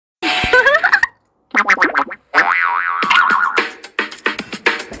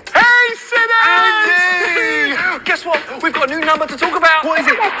number to talk about. What is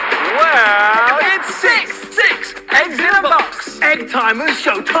it? Well, it's 6. 6 eggs in a box. Egg timers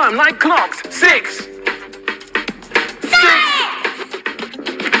show time like clocks. 6. 6.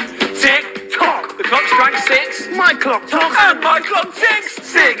 Tick tock. The clock strikes 6. My clock talks. And my clock ticks.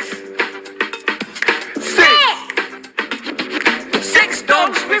 6. 6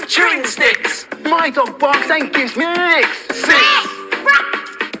 dogs with chewing sticks. My dog barks and gives me licks. 6.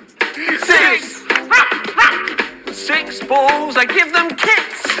 6. 6 balls, I give them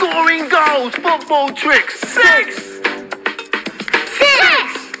kicks. Scoring goals, football tricks. 6.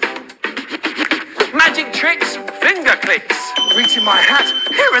 6. Magic tricks, finger clicks. Reaching my hat,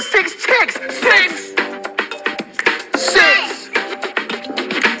 here are 6 ticks. 6. 6.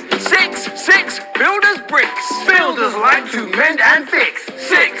 6. 6 builders bricks. Builders like to mend and fix.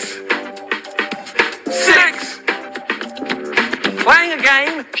 6. 6. Playing a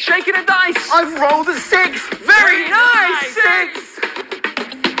game, shaking a dice. I've rolled a 6. Very nice. 6.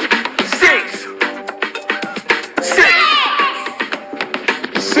 6.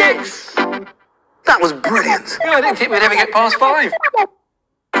 6. 6. That was brilliant. I didn't think we'd ever get past 5.